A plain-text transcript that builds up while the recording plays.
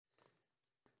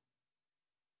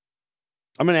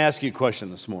I'm going to ask you a question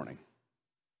this morning.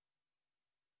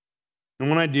 And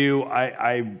when I do,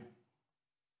 I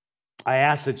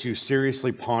ask that you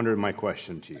seriously ponder my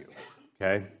question to you,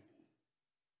 okay?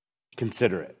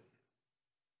 Consider it.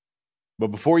 But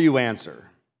before you answer,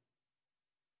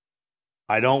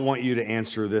 I don't want you to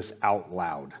answer this out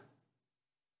loud.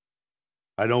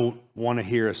 I don't want to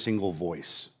hear a single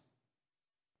voice.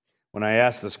 When I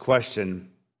ask this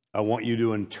question, I want you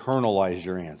to internalize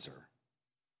your answer.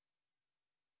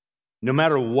 No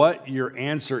matter what your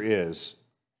answer is,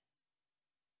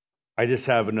 I just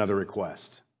have another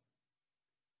request.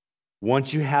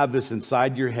 Once you have this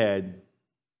inside your head,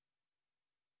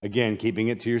 again, keeping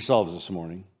it to yourselves this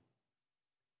morning,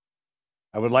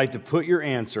 I would like to put your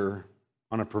answer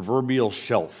on a proverbial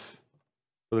shelf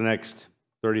for the next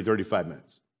 30, 35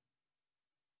 minutes.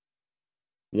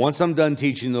 Once I'm done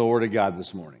teaching the Word of God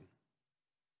this morning,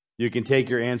 you can take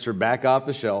your answer back off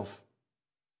the shelf.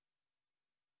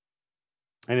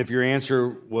 And if your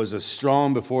answer was as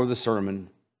strong before the sermon,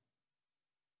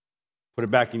 put it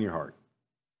back in your heart.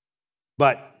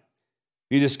 But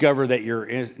if you discover that your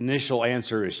initial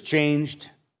answer is changed,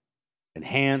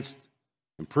 enhanced,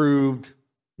 improved,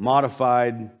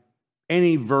 modified,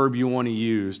 any verb you want to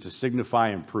use to signify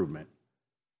improvement,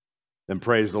 then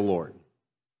praise the Lord.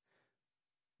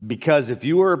 Because if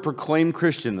you are a proclaimed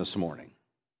Christian this morning,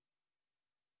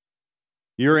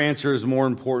 your answer is more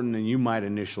important than you might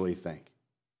initially think.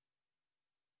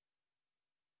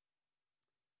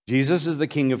 Jesus is the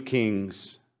King of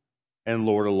Kings and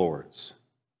Lord of Lords.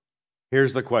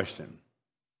 Here's the question.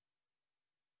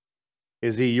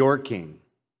 Is he your king?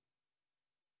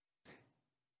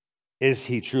 Is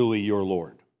he truly your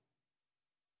Lord?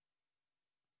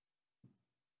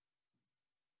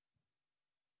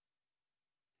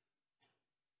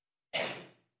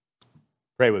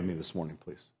 Pray with me this morning,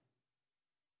 please.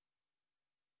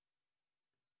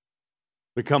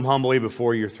 We come humbly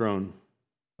before your throne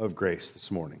of grace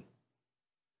this morning.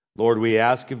 Lord, we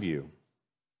ask of you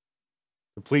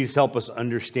to please help us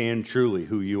understand truly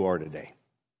who you are today.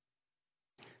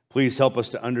 Please help us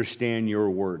to understand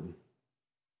your word,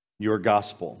 your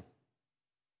gospel.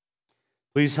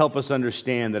 Please help us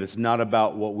understand that it's not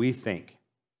about what we think.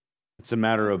 It's a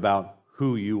matter about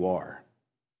who you are.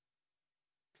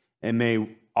 And may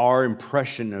our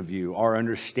impression of you, our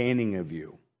understanding of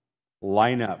you,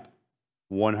 line up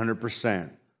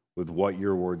 100% with what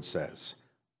your word says.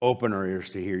 Open our ears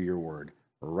to hear your word.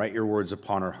 Write your words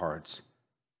upon our hearts.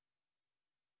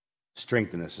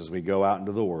 Strengthen us as we go out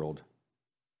into the world.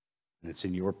 And it's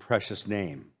in your precious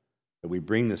name that we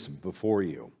bring this before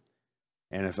you.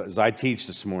 And as I teach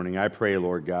this morning, I pray,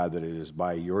 Lord God, that it is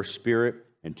by your Spirit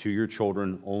and to your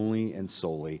children only and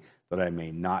solely that I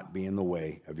may not be in the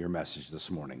way of your message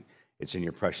this morning. It's in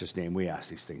your precious name we ask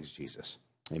these things, Jesus.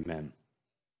 Amen.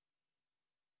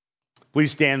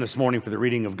 Please stand this morning for the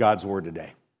reading of God's word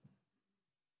today.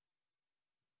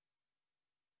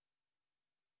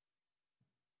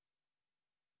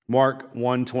 Mark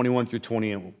 1:21 through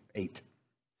 28.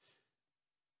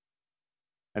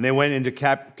 And they went into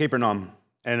Capernaum,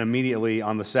 and immediately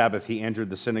on the Sabbath he entered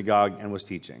the synagogue and was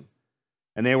teaching.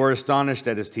 And they were astonished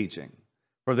at his teaching,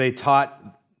 for he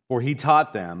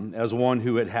taught them as one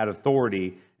who had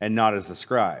authority and not as the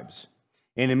scribes.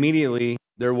 And immediately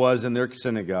there was in their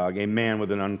synagogue a man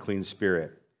with an unclean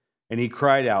spirit. And he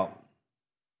cried out,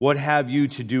 "What have you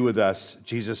to do with us,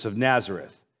 Jesus of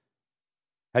Nazareth?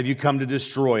 Have you come to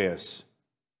destroy us?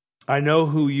 I know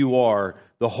who you are,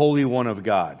 the Holy One of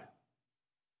God."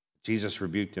 Jesus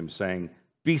rebuked him, saying,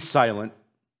 "Be silent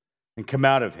and come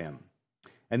out of him."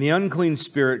 And the unclean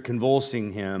spirit,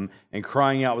 convulsing him and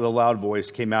crying out with a loud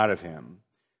voice, came out of him.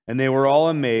 And they were all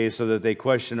amazed, so that they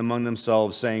questioned among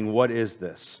themselves, saying, "What is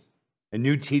this? A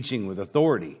new teaching with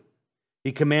authority.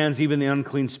 He commands even the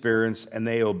unclean spirits, and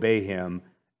they obey him."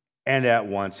 And at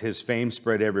once his fame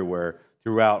spread everywhere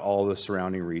throughout all the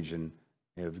surrounding region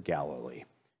of Galilee.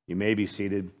 You may be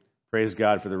seated. Praise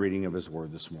God for the reading of his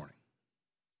word this morning.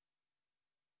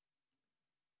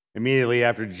 Immediately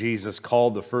after Jesus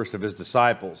called the first of his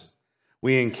disciples,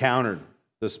 we encountered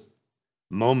this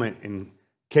moment in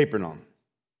Capernaum,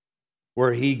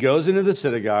 where he goes into the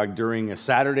synagogue during a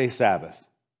Saturday Sabbath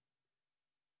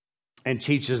and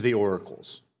teaches the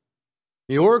oracles.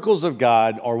 The oracles of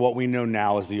God are what we know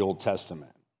now as the Old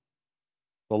Testament.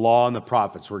 The law and the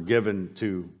prophets were given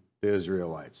to the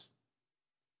Israelites.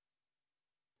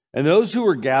 And those who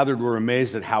were gathered were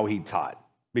amazed at how he taught,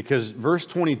 because verse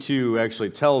 22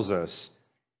 actually tells us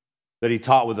that he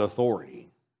taught with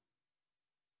authority.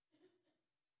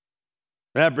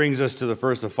 That brings us to the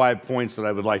first of 5 points that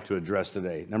I would like to address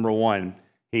today. Number one,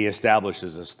 he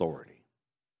establishes authority.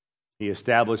 He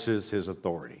establishes his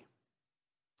authority.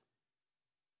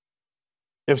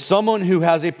 If someone who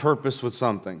has a purpose with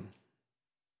something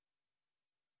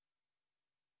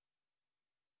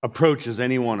approaches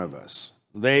any one of us,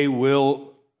 they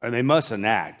will, and they must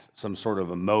enact some sort of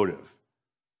a motive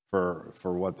for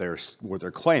what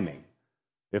they're claiming.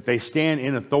 If they stand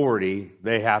in authority,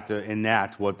 they have to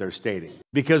enact what they're stating.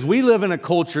 Because we live in a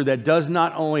culture that does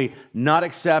not only not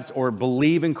accept or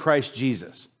believe in Christ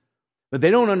Jesus, but they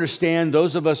don't understand,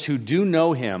 those of us who do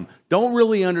know him, don't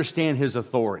really understand his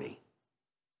authority.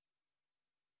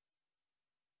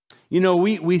 You know,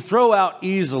 we throw out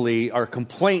easily our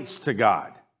complaints to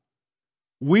God.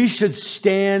 We should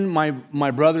stand,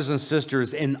 my brothers and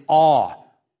sisters, in awe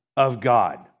of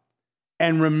God.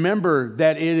 And remember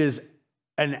that it is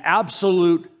an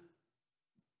absolute,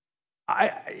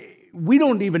 we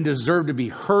don't even deserve to be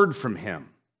heard from him.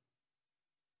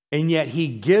 And yet he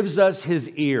gives us his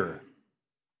ear.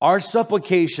 Our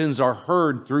supplications are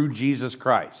heard through Jesus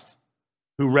Christ,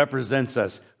 who represents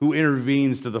us, who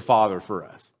intervenes to the Father for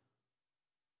us.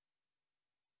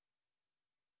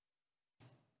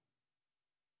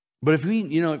 But if you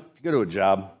go to a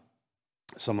job,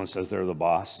 someone says they're the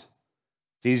boss,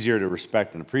 it's easier to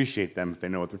respect and appreciate them if they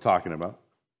know what they're talking about.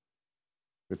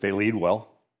 If they lead well,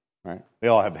 right? They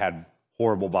all have had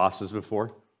horrible bosses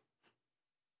before.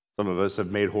 Some of us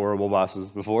have made horrible bosses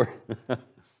before.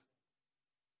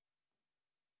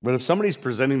 But if somebody's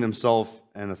presenting themselves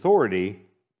in authority,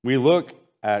 we look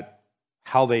at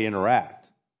how they interact.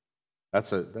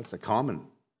 That's a common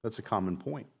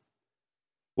point.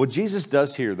 What Jesus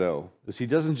does here, though, is he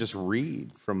doesn't just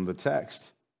read from the text,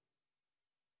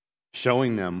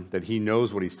 showing them that he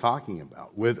knows what he's talking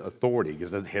about with authority,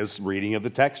 because his reading of the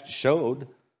text showed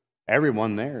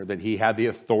everyone there that he had the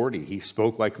authority. He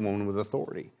spoke like one with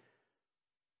authority.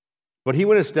 But he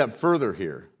went a step further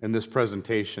here in this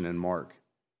presentation in Mark,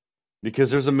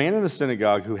 because there's a man in the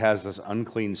synagogue who has this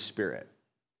unclean spirit.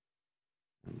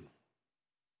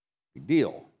 Big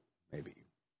deal, maybe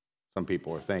some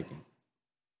people are thinking.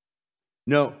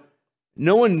 No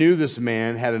one knew this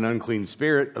man had an unclean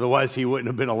spirit, otherwise he wouldn't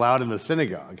have been allowed in the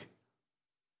synagogue.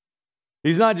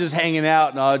 He's not just hanging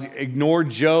out and ignore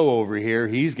Joe over here.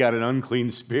 He's got an unclean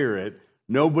spirit.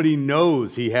 Nobody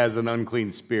knows he has an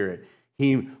unclean spirit.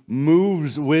 He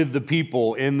moves with the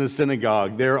people in the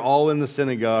synagogue. They're all in the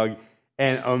synagogue,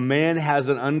 and a man has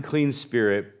an unclean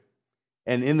spirit.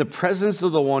 And in the presence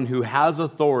of the one who has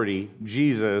authority,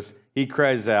 Jesus, he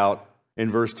cries out, in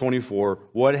verse 24,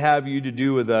 "What have you to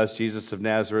do with us, Jesus of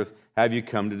Nazareth? Have you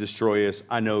come to destroy us?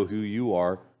 I know who you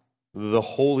are, the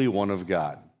Holy One of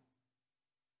God."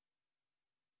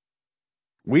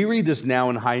 We read this now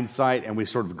in hindsight and we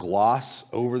sort of gloss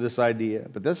over this idea,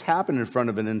 but this happened in front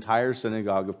of an entire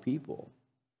synagogue of people.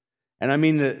 And I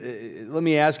mean, let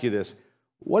me ask you this.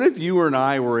 What if you and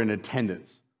I were in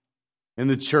attendance in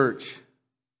the church,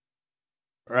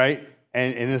 right,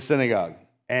 and in a synagogue?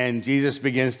 And Jesus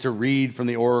begins to read from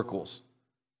the oracles.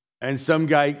 And some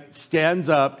guy stands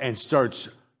up and starts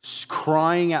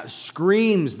crying out,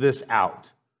 screams this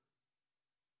out.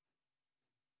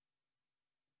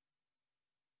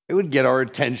 It would get our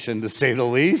attention, to say the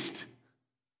least.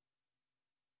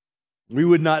 We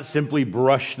would not simply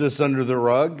brush this under the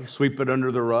rug, sweep it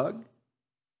under the rug.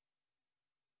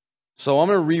 So I'm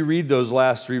going to reread those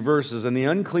last three verses. "And the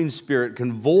unclean spirit,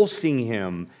 convulsing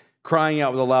him, crying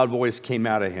out with a loud voice, came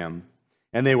out of him.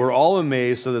 And they were all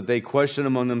amazed, so that they questioned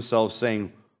among themselves,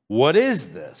 saying, 'What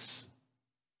is this?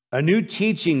 A new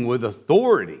teaching with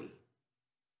authority.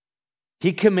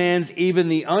 He commands even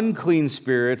the unclean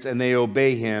spirits, and they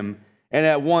obey him.' And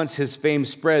at once his fame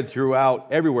spread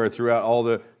everywhere throughout all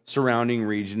the surrounding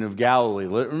region of Galilee."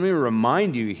 Let me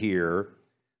remind you here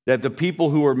that the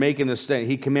people who are making this statement,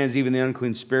 he commands even the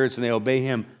unclean spirits, and they obey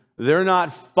him, they're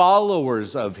not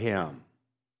followers of him.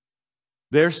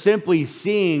 They're simply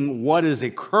seeing what is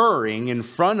occurring in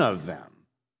front of them.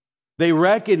 They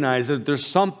recognize that there's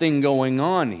something going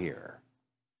on here.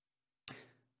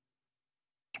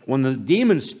 When the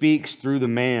demon speaks through the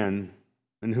man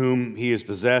in whom he is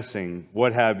possessing,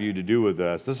 "What have you to do with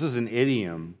us?" This is an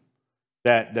idiom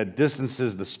that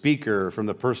distances the speaker from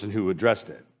the person who addressed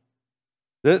it.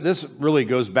 This really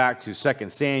goes back to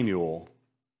 2 Samuel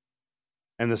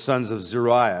and the sons of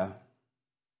Zeruiah,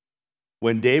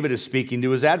 when David is speaking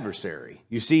to his adversary.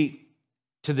 You see,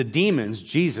 to the demons,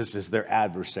 Jesus is their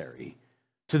adversary.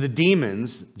 To the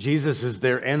demons, Jesus is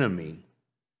their enemy.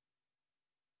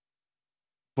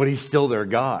 But he's still their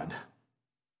God.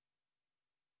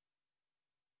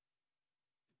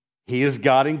 He is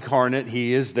God incarnate.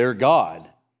 He is their God.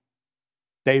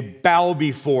 They bow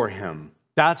before him.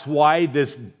 That's why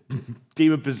this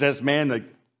demon-possessed man, like,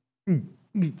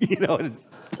 and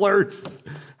flirts.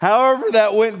 However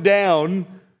that went down,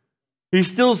 he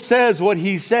still says what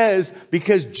he says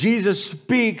because Jesus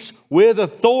speaks with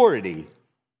authority.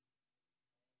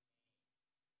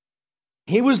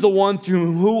 He was the one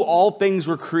through whom all things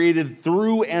were created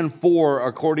through and for,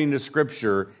 according to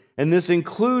Scripture. And this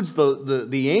includes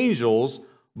the angels,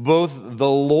 both the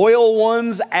loyal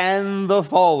ones and the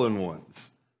fallen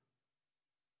ones.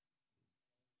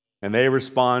 And they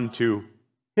respond to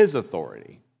his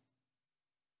authority.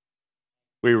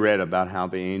 We read about how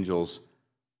the angels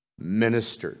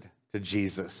ministered to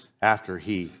Jesus after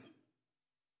he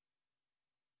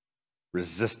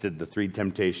resisted the 3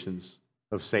 temptations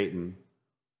of Satan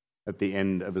at the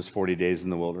end of his 40 days in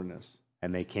the wilderness.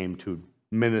 And they came to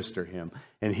minister him.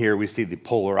 And here we see the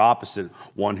polar opposite,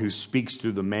 one who speaks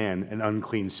through the man, an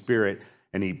unclean spirit,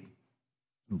 and he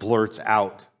blurts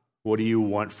out, "What do you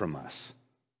want from us?"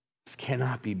 This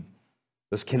cannot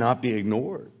be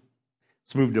ignored.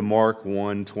 Let's move to Mark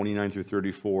 1, 29 through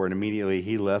 34. And immediately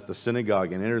he left the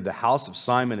synagogue and entered the house of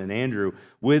Simon and Andrew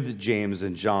with James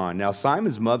and John. Now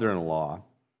Simon's mother-in-law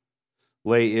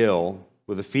lay ill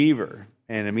with a fever,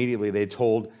 and immediately they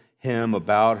told him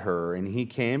about her. And he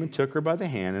came and took her by the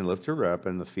hand and lifted her up,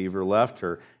 and the fever left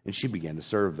her, and she began to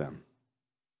serve them.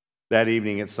 That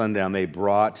evening at sundown they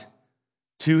brought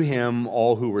to him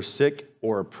all who were sick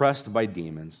or oppressed by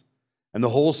demons. And the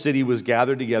whole city was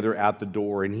gathered together at the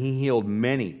door, and he healed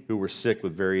many who were sick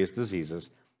with various diseases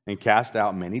and cast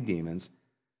out many demons.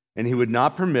 And he would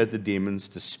not permit the demons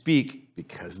to speak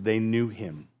because they knew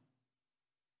him.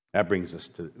 That brings us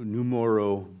to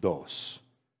numero dos.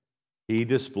 He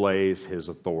displays his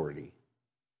authority.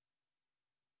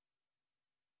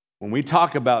 When we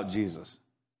talk about Jesus,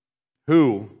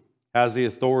 who has the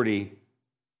authority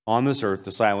on this earth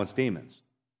to silence demons?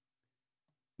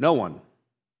 No one.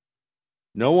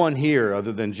 No one here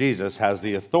other than Jesus has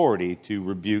the authority to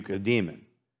rebuke a demon.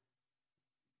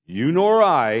 You nor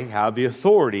I have the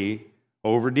authority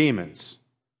over demons.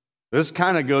 This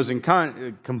kind of goes in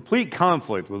complete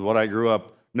conflict with what I grew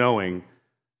up knowing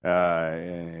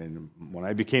and when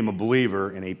I became a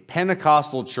believer in a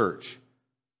Pentecostal church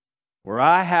where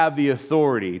I have the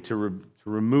authority to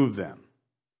remove them.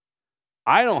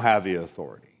 I don't have the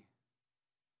authority.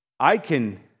 I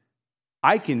can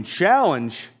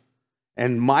challenge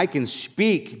and I can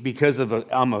speak because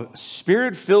I'm a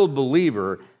Spirit-filled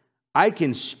believer. I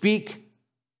can speak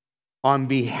on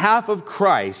behalf of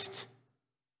Christ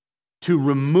to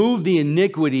remove the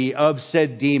iniquity of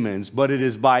said demons, but it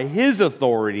is by his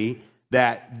authority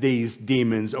that these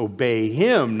demons obey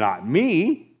him, not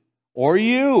me or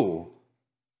you.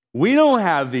 We don't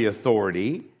have the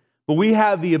authority, but we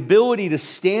have the ability to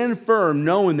stand firm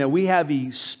knowing that we have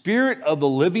the Spirit of the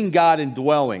living God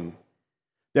indwelling,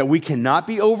 that we cannot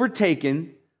be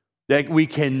overtaken, that we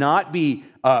cannot be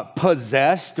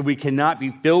possessed, we cannot be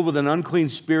filled with an unclean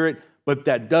spirit, but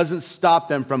that doesn't stop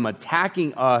them from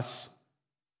attacking us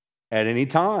at any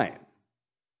time.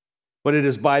 But it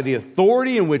is by the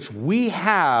authority in which we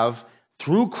have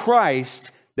through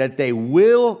Christ that they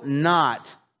will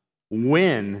not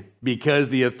win because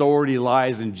the authority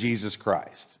lies in Jesus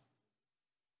Christ.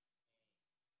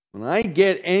 When I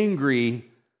get angry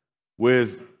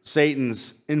with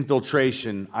Satan's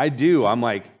infiltration, I'm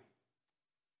like,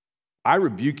 I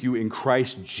rebuke you in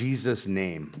Christ Jesus'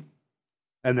 name.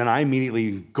 And then I immediately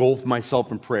engulf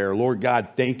myself in prayer. Lord God,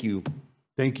 thank you.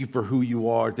 Thank you for who you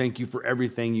are. Thank you for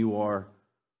everything you are.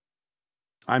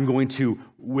 I'm going to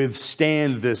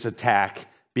withstand this attack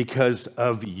because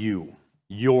of you,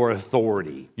 your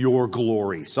authority, your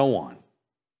glory, so on.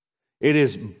 It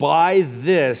is by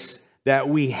this that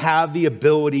we have the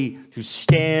ability to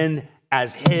stand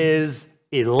as his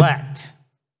elect.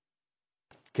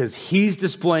 Because he's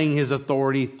displaying his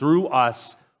authority through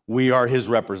us. We are his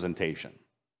representation.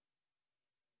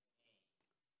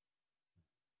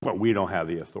 But we don't have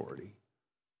the authority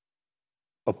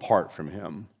apart from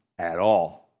him at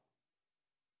all.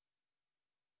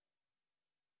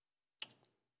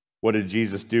 What did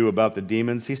Jesus do about the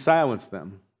demons? He silenced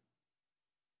them.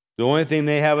 The only thing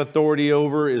they have authority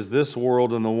over is this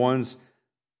world and the ones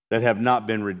that have not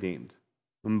been redeemed.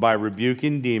 And by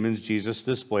rebuking demons, Jesus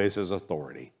displays his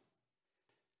authority.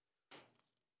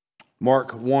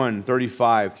 Mark 1,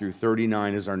 35 through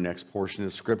 39 is our next portion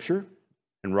of Scripture.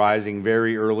 And rising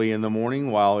very early in the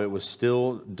morning, while it was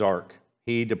still dark,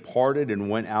 he departed and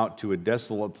went out to a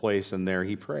desolate place, and there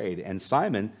he prayed. And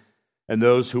Simon and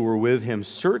those who were with him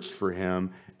searched for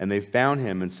him, and they found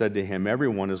him and said to him,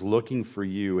 "Everyone is looking for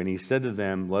you." And he said to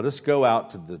them, "Let us go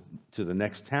out to the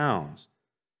next towns,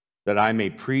 that I may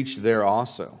preach there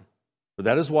also, For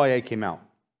that is why I came out.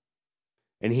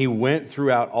 And he went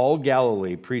throughout all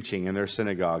Galilee, preaching in their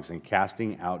synagogues and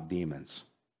casting out demons.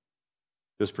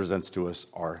 This presents to us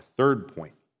our third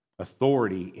point,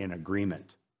 authority in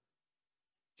agreement.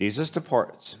 Jesus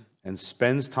departs and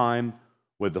spends time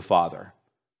with the Father.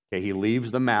 Okay, he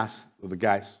leaves the mass of the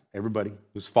guys, everybody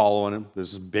who's following him.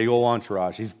 This is big old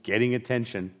entourage. He's getting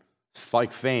attention. It's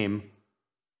like fame.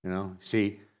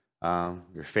 See,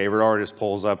 your favorite artist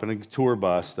pulls up in a tour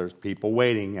bus. There's people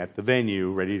waiting at the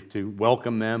venue, ready to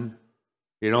welcome them.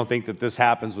 You don't think that this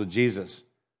happens with Jesus.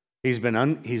 He's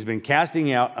been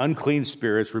casting out unclean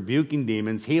spirits, rebuking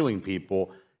demons, healing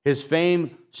people. His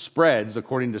fame spreads,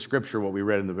 according to Scripture, what we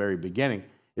read in the very beginning.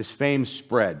 His fame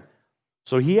spread.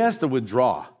 So he has to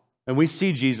withdraw. And we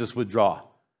see Jesus withdraw.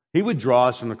 He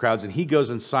withdraws from the crowds and he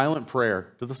goes in silent prayer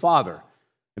to the Father.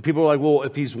 And people are like, well,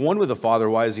 if he's one with the Father,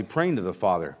 why is he praying to the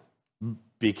Father?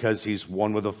 Because he's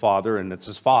one with the Father and it's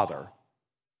his Father.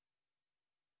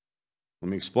 Let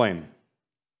me explain.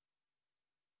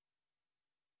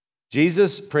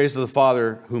 Jesus prays to the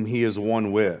Father whom he is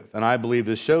one with. And I believe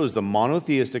this shows the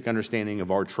monotheistic understanding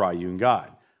of our triune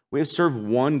God. We have served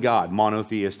one God,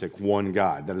 monotheistic, one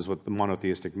God. That is what the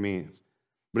monotheistic means.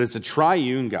 But it's a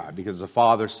triune God because it's a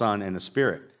Father, Son, and a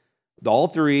Spirit. All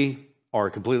three are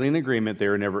completely in agreement. They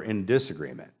are never in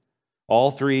disagreement.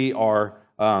 All three are,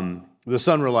 the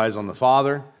Son relies on the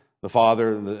Father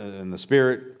and the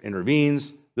Spirit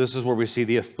intervenes. This is where we see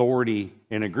the authority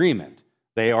in agreement.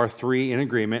 They are three in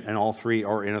agreement, and all three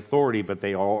are in authority, but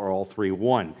they are all three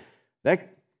one.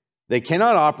 They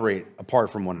cannot operate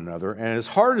apart from one another, and as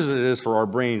hard as it is for our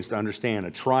brains to understand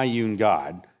a triune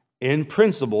God, in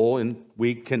principle, and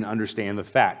we can understand the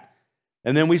fact.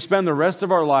 And then we spend the rest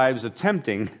of our lives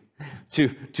attempting to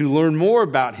learn more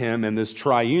about him and this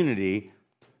triunity,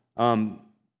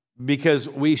 because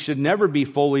we should never be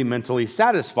fully mentally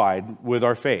satisfied with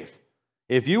our faith.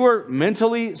 If you are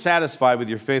mentally satisfied with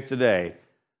your faith today,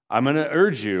 I'm going to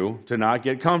urge you to not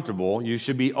get comfortable. You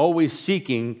should be always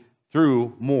seeking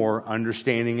through more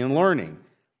understanding and learning.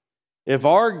 If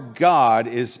our God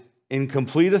is in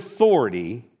complete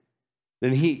authority,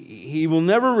 then he will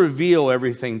never reveal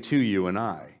everything to you and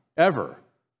I, ever.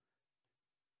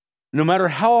 No matter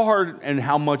how hard and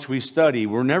how much we study,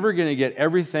 we're never going to get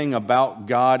everything about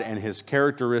God and his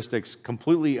characteristics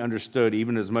completely understood,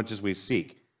 even as much as we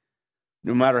seek.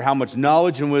 No matter how much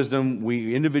knowledge and wisdom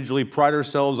we individually pride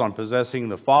ourselves on possessing,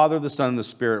 the Father, the Son, and the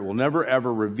Spirit will never,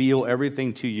 ever reveal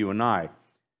everything to you and I.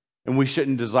 And we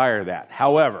shouldn't desire that.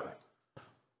 However,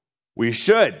 we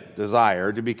should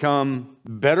desire to become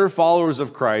better followers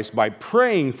of Christ by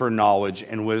praying for knowledge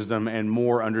and wisdom and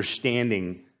more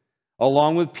understanding,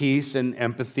 along with peace and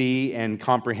empathy and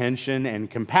comprehension and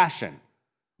compassion.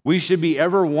 We should be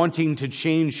ever wanting to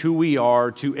change who we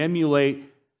are to emulate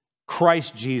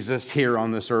Christ Jesus here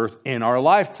on this earth in our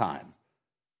lifetime.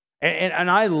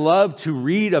 And I love to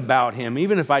read about him,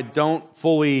 even if I don't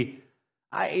fully,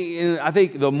 I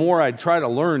think the more I try to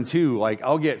learn too, like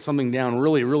I'll get something down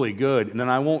really, really good, and then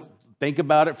I won't think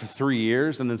about it for 3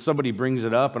 years, and then somebody brings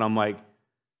it up, and I'm like,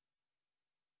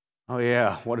 oh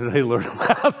yeah, what did I learn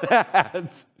about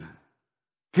that?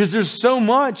 Because there's so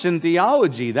much in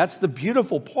theology. That's the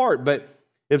beautiful part. But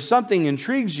if something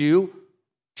intrigues you,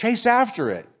 chase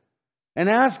after it. And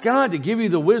ask God to give you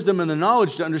the wisdom and the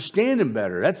knowledge to understand him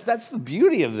better. That's the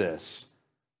beauty of this.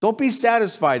 Don't be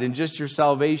satisfied in just your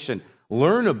salvation.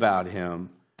 Learn about him.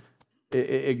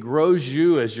 It grows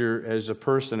you as a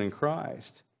person in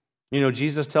Christ. You know,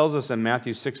 Jesus tells us in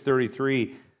Matthew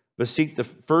 6:33, but seek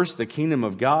first the kingdom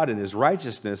of God and his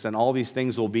righteousness, and all these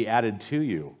things will be added to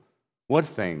you. What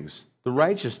things? The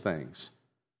righteous things.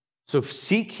 So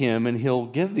seek him and he'll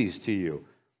give these to you.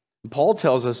 Paul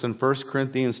tells us in 1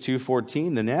 Corinthians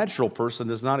 2:14, the natural person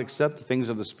does not accept the things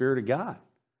of the Spirit of God,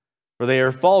 for they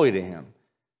are folly to him,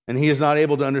 and he is not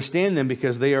able to understand them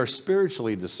because they are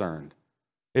spiritually discerned.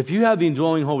 If you have the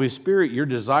indwelling Holy Spirit, your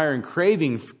desire and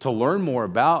craving to learn more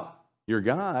about your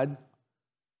God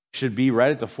should be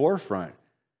right at the forefront.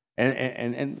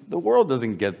 And the world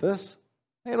doesn't get this.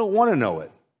 They don't want to know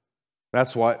it.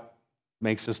 That's what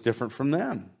makes us different from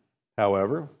them.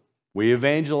 However, we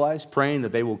evangelize, praying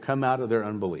that they will come out of their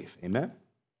unbelief. Amen?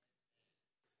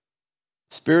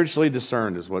 Spiritually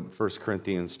discerned is what 1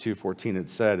 Corinthians 2:14 had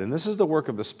said. And this is the work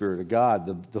of the Spirit of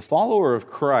God. The follower of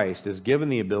Christ is given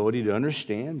the ability to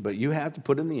understand, but you have to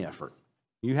put in the effort.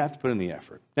 You have to put in the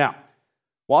effort. Now,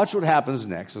 watch what happens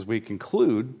next as we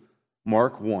conclude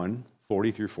Mark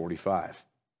 1:40 through 45.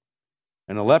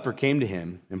 And a leper came to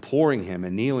him, imploring him,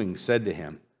 and kneeling said to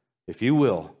him, "If you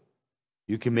will,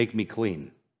 you can make me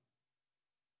clean."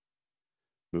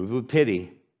 Moved with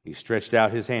pity, he stretched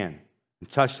out his hand,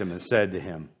 and touched him and said to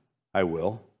him, I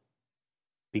will.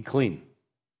 Be clean.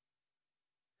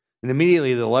 And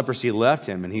immediately the leprosy left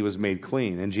him, and he was made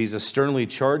clean. And Jesus sternly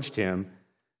charged him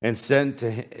and sent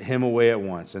him away at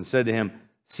once, and said to him,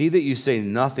 see that you say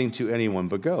nothing to anyone,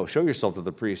 but go, show yourself to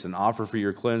the priest, and offer for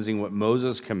your cleansing what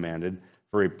Moses commanded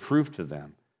for a proof to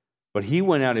them. But he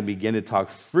went out and began to talk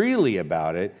freely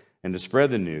about it and to spread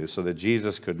the news, so that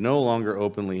Jesus could no longer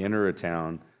openly enter a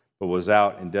town, but was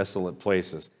out in desolate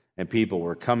places, and people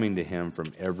were coming to him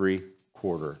from every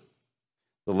quarter.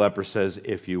 The leper says,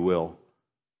 if you will.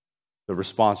 The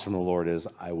response from the Lord is,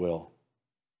 I will.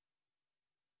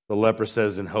 The leper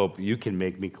says in hope, you can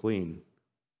make me clean.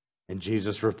 And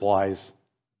Jesus replies,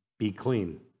 be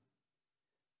clean.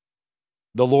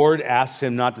 The Lord asks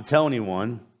him not to tell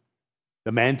anyone.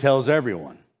 The man tells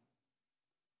everyone.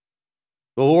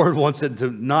 The Lord wants it to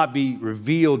not be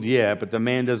revealed yet, but the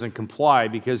man doesn't comply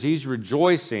because he's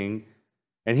rejoicing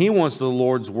and he wants the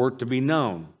Lord's work to be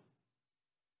known.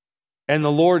 And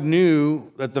the Lord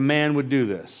knew that the man would do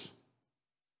this.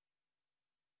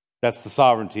 That's the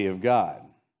sovereignty of God.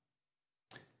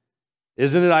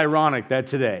 Isn't it ironic that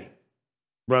today,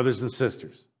 brothers and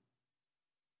sisters,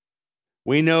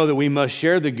 we know that we must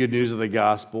share the good news of the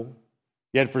gospel,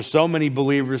 yet for so many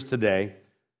believers today,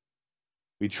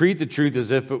 we treat the truth as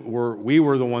if we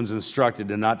were the ones instructed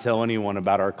to not tell anyone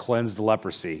about our cleansed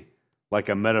leprosy, like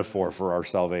a metaphor for our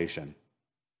salvation.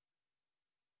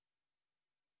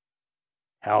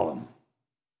 Tell them.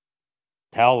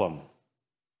 Tell them.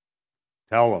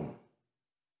 Tell them.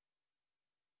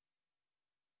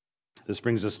 This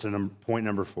brings us to point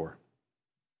number 4.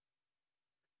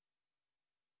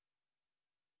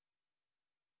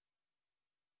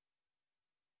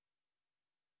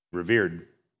 Revered.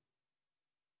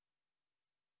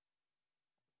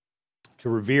 To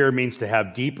revere means to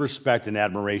have deep respect and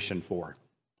admiration for.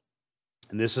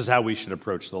 And this is how we should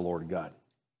approach the Lord God.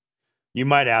 You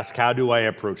might ask, how do I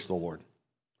approach the Lord?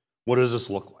 What does this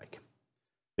look like?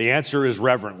 The answer is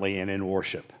reverently and in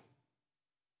worship.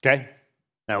 Okay?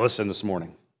 Now listen this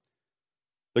morning.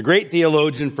 The great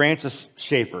theologian Francis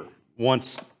Schaeffer,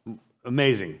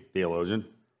 amazing theologian,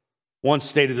 once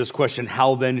stated this question,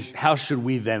 how should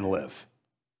we then live?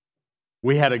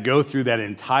 We had to go through that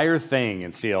entire thing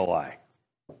in CLI.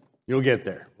 You'll get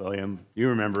there, William. You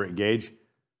remember it, Gage.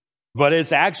 But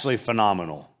it's actually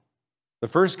phenomenal. The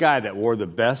first guy that wore the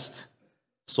best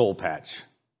soul patch.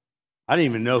 I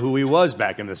didn't even know who he was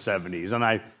back in the 70s. And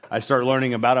I started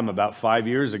learning about him about 5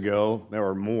 years ago,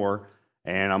 or more.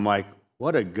 And I'm like,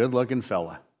 what a good-looking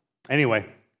fella. Anyway,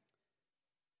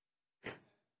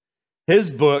 his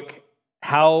book,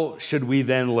 How Should We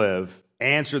Then Live,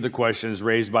 answered the questions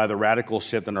raised by the radical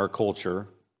shift in our culture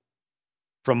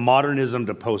from modernism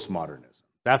to postmodernism.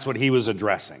 That's what he was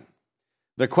addressing.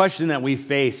 The question that we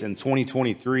face in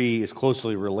 2023 is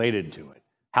closely related to it.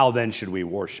 How then should we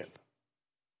worship?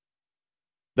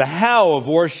 The how of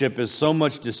worship is so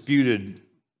much disputed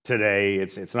today,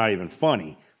 it's not even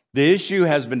funny. The issue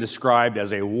has been described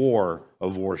as a war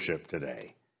of worship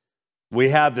today. We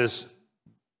have this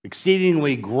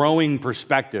exceedingly growing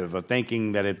perspective of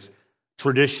thinking that it's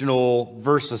traditional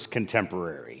versus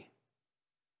contemporary.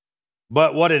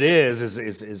 But what it is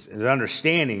an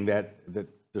understanding that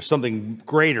there's something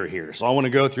greater here. So I want to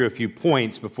go through a few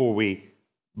points before we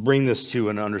bring this to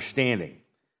an understanding.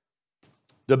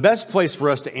 The best place for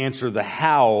us to answer the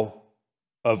how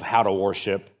of how to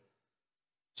worship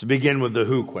is to begin with the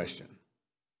who question.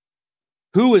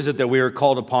 Who is it that we are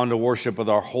called upon to worship with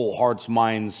our whole hearts,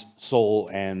 minds, soul,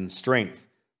 and strength?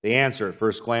 The answer at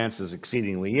first glance is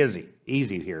exceedingly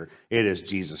easy here. It is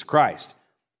Jesus Christ.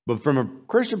 But from a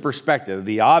Christian perspective,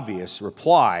 the obvious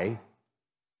reply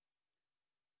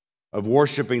of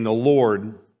worshiping the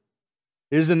Lord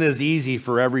isn't as easy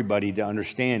for everybody to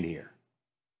understand here.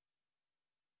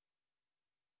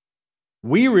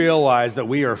 We realize that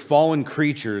we are fallen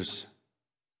creatures,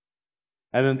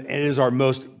 and it is our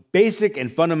most basic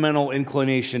and fundamental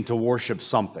inclination to worship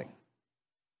something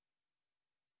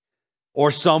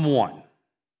or someone.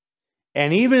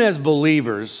 And even as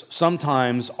believers,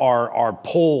 sometimes our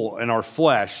pull in our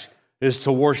flesh is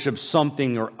to worship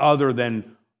something or other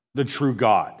than the true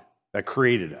God that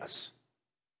created us.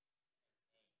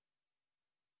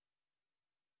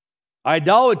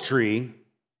 Idolatry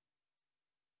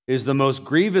is the most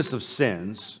grievous of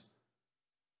sins.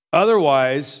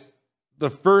 Otherwise, the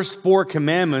first 4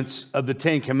 commandments of the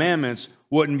 10 commandments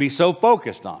wouldn't be so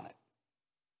focused on it.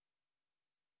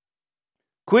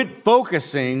 Quit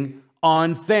focusing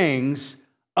on things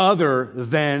other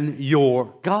than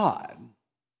your God,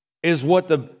 is what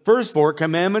the first 4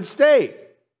 commandments state.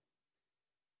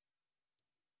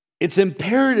 It's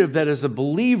imperative that as a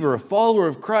believer, a follower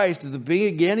of Christ, at the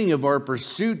beginning of our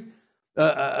pursuit,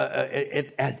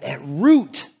 at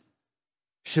root,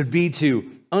 should be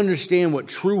to understand what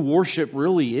true worship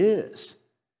really is,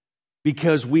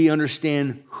 because we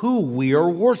understand who we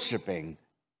are worshiping.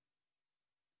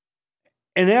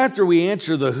 And after we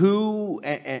answer the who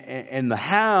and the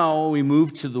how, we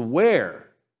move to the where.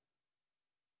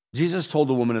 Jesus told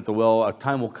the woman at the well, a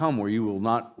time will come where you will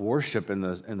not worship in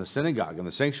the synagogue, in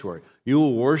the sanctuary. You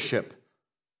will worship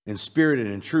in spirit and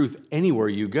in truth anywhere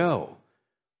you go.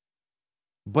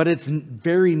 But it's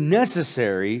very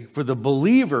necessary for the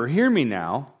believer, hear me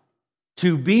now,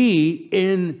 to be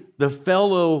in the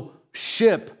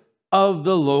fellowship of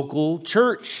the local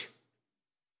church.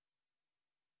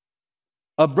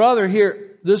 A brother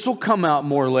here, this will come out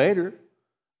more later,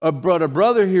 a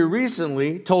brother here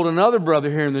recently told another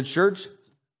brother here in the church,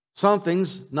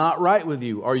 something's not right with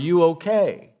you. Are you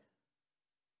okay?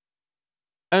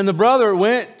 And the brother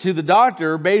went to the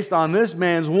doctor based on this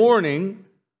man's warning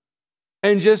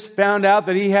and just found out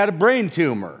that he had a brain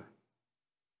tumor.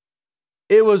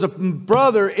 It was a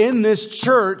brother in this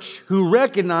church who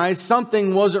recognized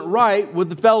something wasn't right with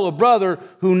the fellow brother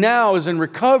who now is in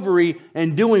recovery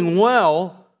and doing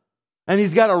well, and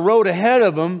he's got a road ahead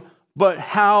of him. But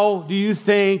how do you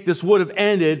think this would have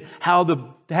ended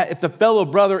if the fellow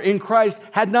brother in Christ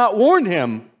had not warned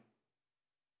him?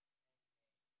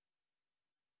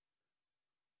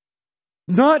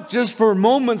 Not just for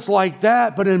moments like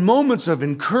that, but in moments of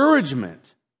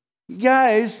encouragement. You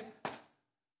guys,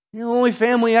 you're the only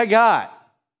family I got.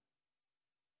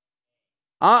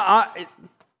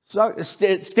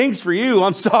 It stinks for you.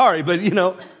 I'm sorry, but you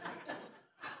know.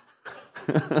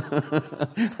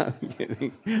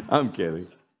 I'm kidding.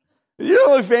 You're the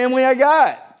only family I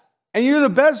got. And you're the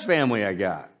best family I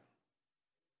got.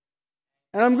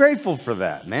 And I'm grateful for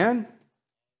that, man.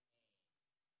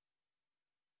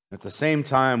 At the same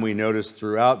time, we notice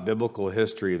throughout biblical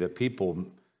history that people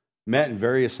met in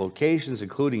various locations,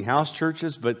 including house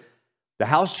churches, but the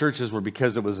house churches were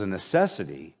because it was a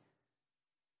necessity.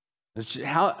 This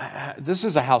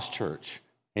is a house church.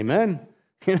 Amen?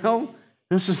 You know?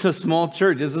 This is a small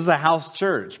church. This is a house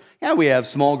church. Yeah, we have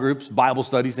small groups, Bible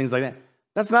studies, things like that.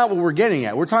 That's not what we're getting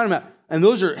at. We're talking about, and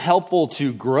those are helpful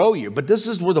to grow you, but this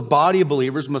is where the body of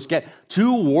believers must get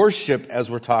to worship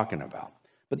as we're talking about.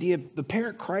 But the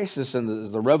apparent crisis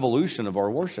and the revolution of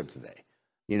our worship today.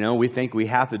 You know, we think we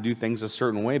have to do things a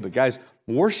certain way, but guys,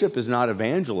 worship is not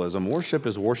evangelism. Worship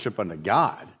is worship unto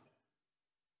God.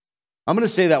 I'm going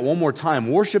to say that one more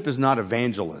time. Worship is not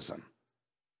evangelism.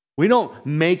 We don't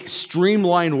make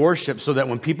streamlined worship so that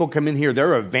when people come in here,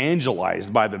 they're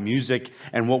evangelized by the music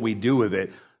and what we do with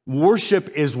it. Worship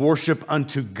is worship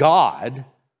unto God.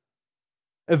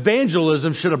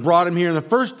 Evangelism should have brought them here in the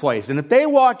first place. And if they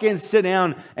walk in, sit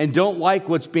down, and don't like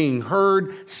what's being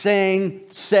heard, sang,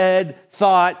 said,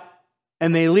 thought,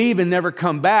 and they leave and never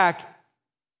come back,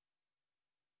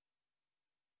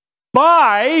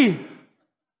 bye.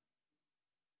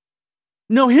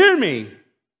 No, hear me.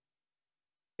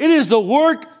 It is the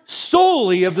work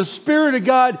solely of the Spirit of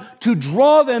God to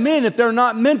draw them in. If they're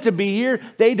not meant to be here,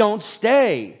 they don't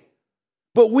stay.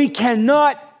 But we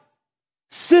cannot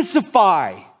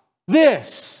sissify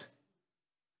this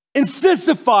and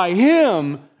sissify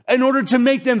Him in order to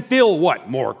make them feel what?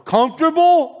 More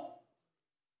comfortable?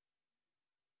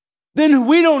 Then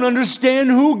we don't understand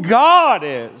who God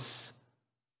is.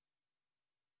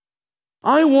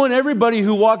 I want everybody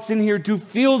who walks in here to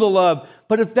feel the love.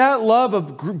 But if that love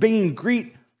of being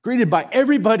greeted by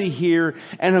everybody here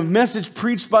and a message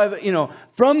preached by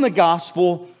from the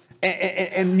gospel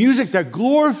and music that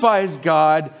glorifies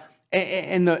God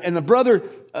and the brother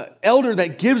elder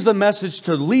that gives the message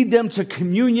to lead them to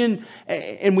communion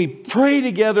and we pray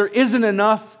together isn't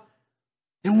enough,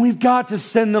 then we've got to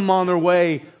send them on their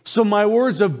way. So my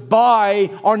words of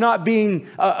bye are not being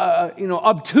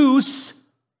obtuse.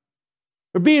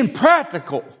 They're being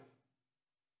practical.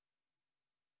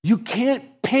 You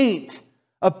can't paint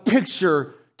a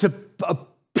picture to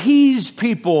appease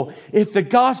people. If the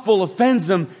gospel offends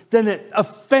them, then it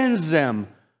offends them.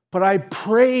 But I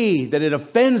pray that it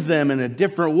offends them in a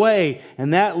different way.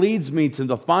 And that leads me to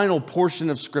the final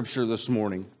portion of Scripture this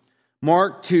morning.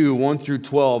 Mark 2, 1 through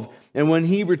 12. And when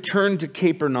he returned to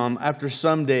Capernaum after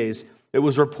some days, it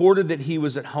was reported that he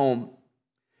was at home.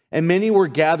 And many were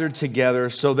gathered together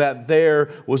so that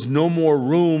there was no more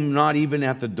room, not even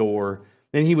at the door.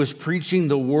 Then he was preaching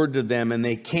the word to them, and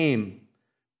they came,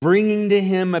 bringing to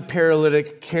him a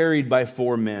paralytic carried by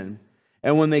 4 men.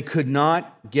 And when they could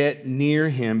not get near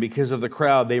him because of the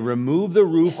crowd, they removed the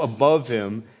roof above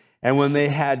him, And when they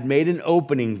had made an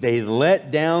opening, they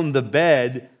let down the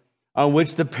bed on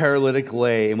which the paralytic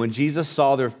lay. And when Jesus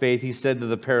saw their faith, he said to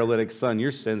the paralytic, "Son,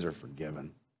 your sins are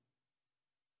forgiven."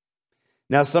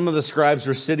 Now some of the scribes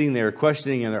were sitting there,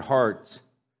 questioning in their hearts,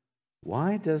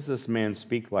 "Why does this man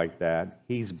speak like that?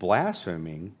 He's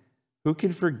blaspheming. Who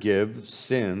can forgive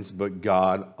sins but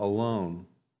God alone?"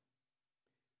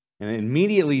 And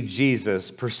immediately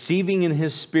Jesus, perceiving in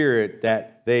his spirit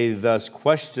that they thus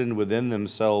questioned within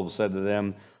themselves, said to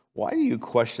them, "Why do you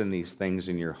question these things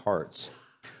in your hearts?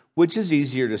 Which is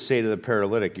easier to say to the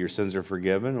paralytic, 'Your sins are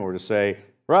forgiven,' or to say,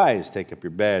 'Rise, take up your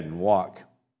bed and walk'?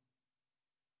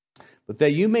 But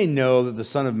that you may know that the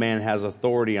Son of Man has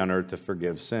authority on earth to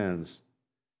forgive sins."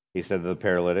 He said to the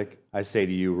paralytic, "I say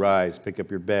to you, rise, pick up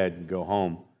your bed, and go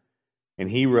home." And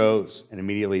he rose and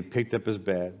immediately picked up his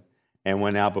bed and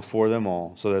went out before them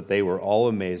all, so that they were all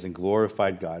amazed and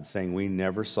glorified God, saying, "We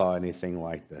never saw anything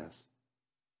like this."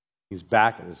 He's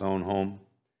back at his own home.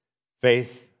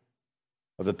 Faith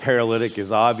of the paralytic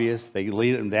is obvious. They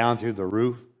lead him down through the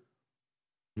roof.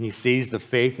 He sees the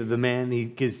faith of the man.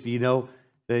 Because,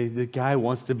 the guy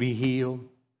wants to be healed.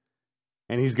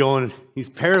 And he's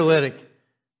paralytic.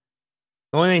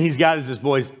 The only thing he's got is his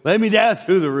voice. "Let me down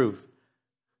through the roof.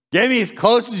 Get me as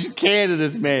close as you can to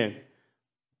this man."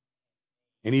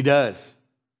 And he does.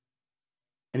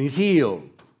 And he's healed.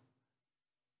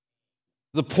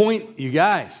 The point, you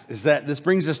guys, is that this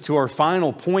brings us to our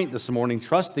final point this morning.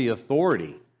 Trust the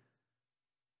authority.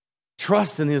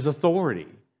 Trust in his authority.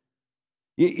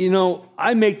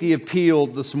 I make the appeal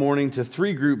this morning to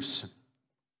three groups.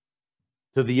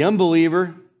 To the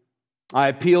unbeliever, I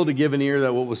appeal to give an ear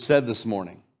to what was said this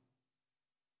morning.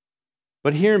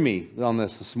 But hear me on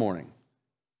this morning.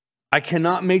 I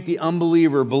cannot make the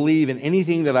unbeliever believe in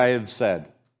anything that I have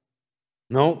said.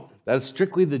 No, that's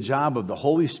strictly the job of the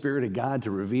Holy Spirit of God to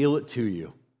reveal it to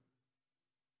you.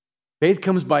 Faith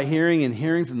comes by hearing, and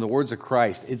hearing from the words of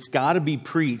Christ. It's got to be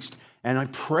preached, and I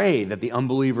pray that the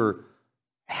unbeliever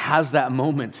has that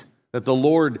moment, that the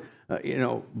Lord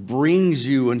brings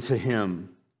you into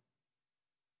him.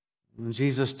 When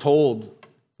Jesus told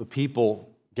the people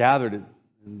gathered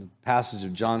in the passage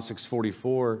of John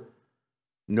 6:44,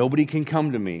 "Nobody can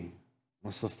come to me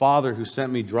unless the Father who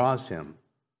sent me draws him."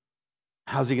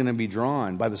 How's he going to be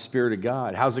drawn? By the Spirit of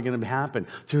God. How's it going to happen?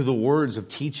 Through the words of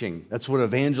teaching. That's what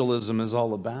evangelism is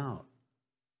all about.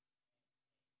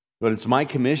 But it's my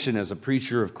commission as a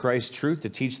preacher of Christ's truth to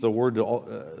teach the word to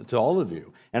all of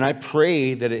you. And I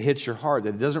pray that it hits your heart,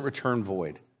 that it doesn't return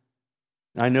void.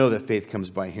 I know that faith comes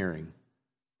by hearing.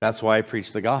 That's why I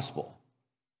preach the gospel.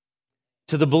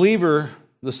 To the believer,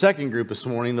 the second group this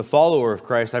morning, the follower of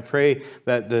Christ, I pray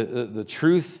that the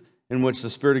truth in which the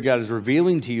Spirit of God is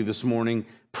revealing to you this morning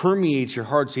permeates your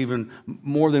hearts even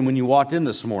more than when you walked in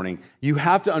this morning. You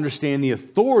have to understand the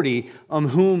authority on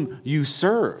whom you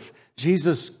serve.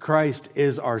 Jesus Christ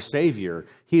is our Savior.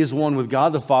 He is one with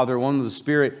God the Father, one with the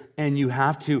Spirit, and you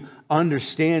have to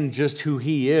understand just who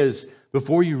He is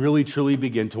before you really truly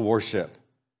begin to worship.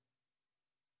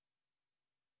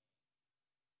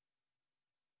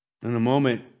 In a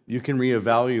moment, you can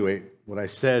reevaluate what I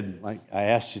said, like I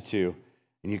asked you to,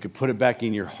 and you could put it back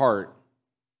in your heart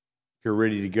if you're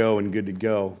ready to go and good to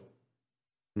go.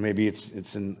 Maybe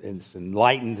it's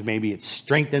enlightened, maybe it's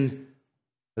strengthened.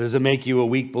 Does it make you a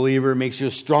weak believer? It makes you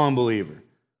a strong believer.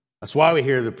 That's why we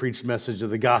hear the preached message of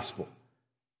the gospel.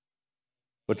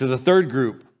 But to the third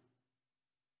group,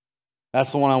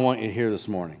 that's the one I want you to hear this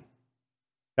morning.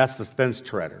 That's the fence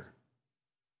treader.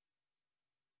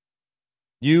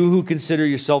 You who consider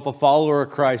yourself a follower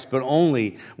of Christ, but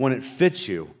only when it fits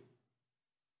you.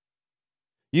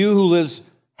 You who lives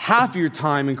half your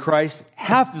time in Christ,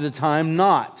 half of the time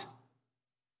not.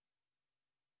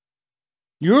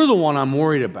 You're the one I'm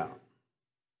worried about.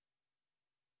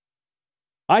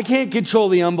 I can't control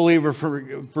the unbeliever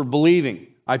for believing.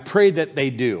 I pray that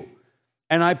they do.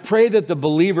 And I pray that the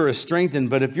believer is strengthened.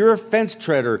 But if you're a fence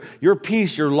treader, your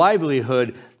peace, your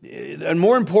livelihood, and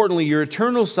more importantly, your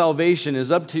eternal salvation is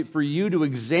up for you to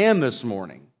examine this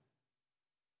morning.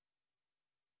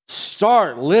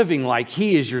 Start living like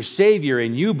He is your Savior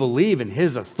and you believe in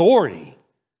His authority.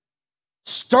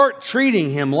 Start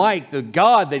treating Him like the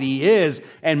God that He is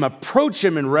and approach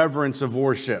Him in reverence of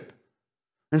worship.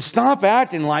 And stop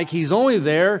acting like He's only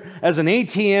there as an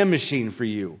ATM machine for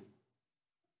you.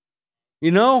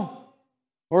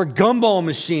 Or a gumball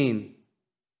machine.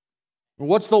 Or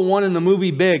what's the one in the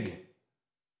movie Big?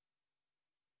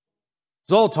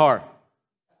 Zoltar.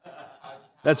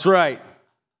 That's right.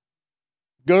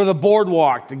 Go to the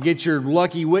boardwalk to get your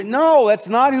lucky win. No, that's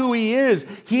not who He is.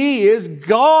 He is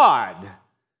God.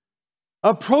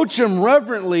 Approach him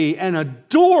reverently and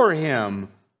adore him.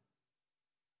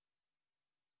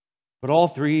 But all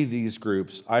three of these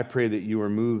groups, I pray that you are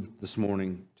moved this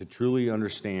morning to truly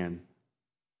understand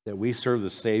that we serve the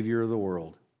Savior of the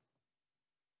world.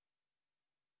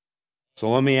 So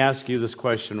let me ask you this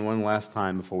question one last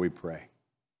time before we pray.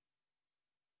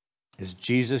 Is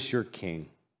Jesus your King?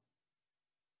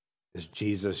 Is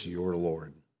Jesus your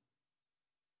Lord?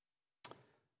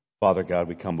 Father God,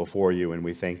 we come before you and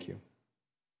we thank you.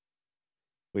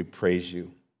 We praise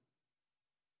you.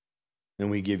 And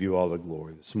we give you all the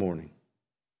glory this morning.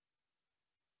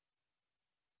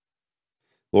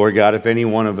 Lord God, if any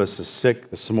one of us is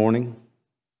sick this morning,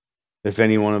 if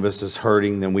any one of us is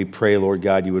hurting, then we pray, Lord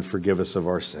God, you would forgive us of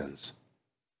our sins.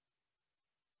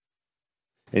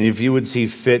 And if you would see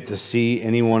fit to see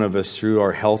any one of us through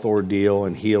our health ordeal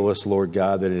and heal us, Lord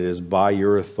God, that it is by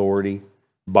your authority,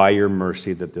 by your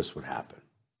mercy that this would happen.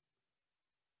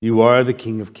 You are the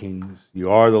King of Kings.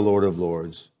 You are the Lord of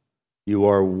Lords. You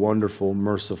are wonderful,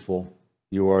 merciful.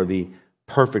 You are the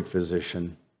perfect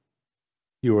physician.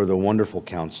 You are the wonderful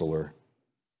counselor.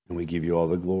 And we give you all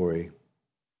the glory.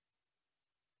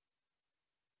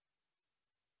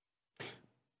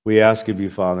 We ask of you,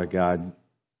 Father God,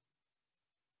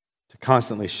 to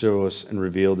constantly show us and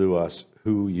reveal to us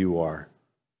who you are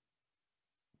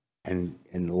and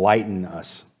enlighten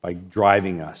us by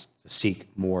driving us to seek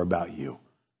more about you.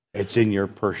 It's in your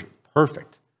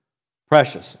perfect,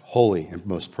 precious, holy, and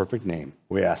most perfect name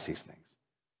we ask these things.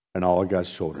 And all of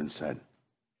God's children said,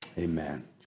 amen.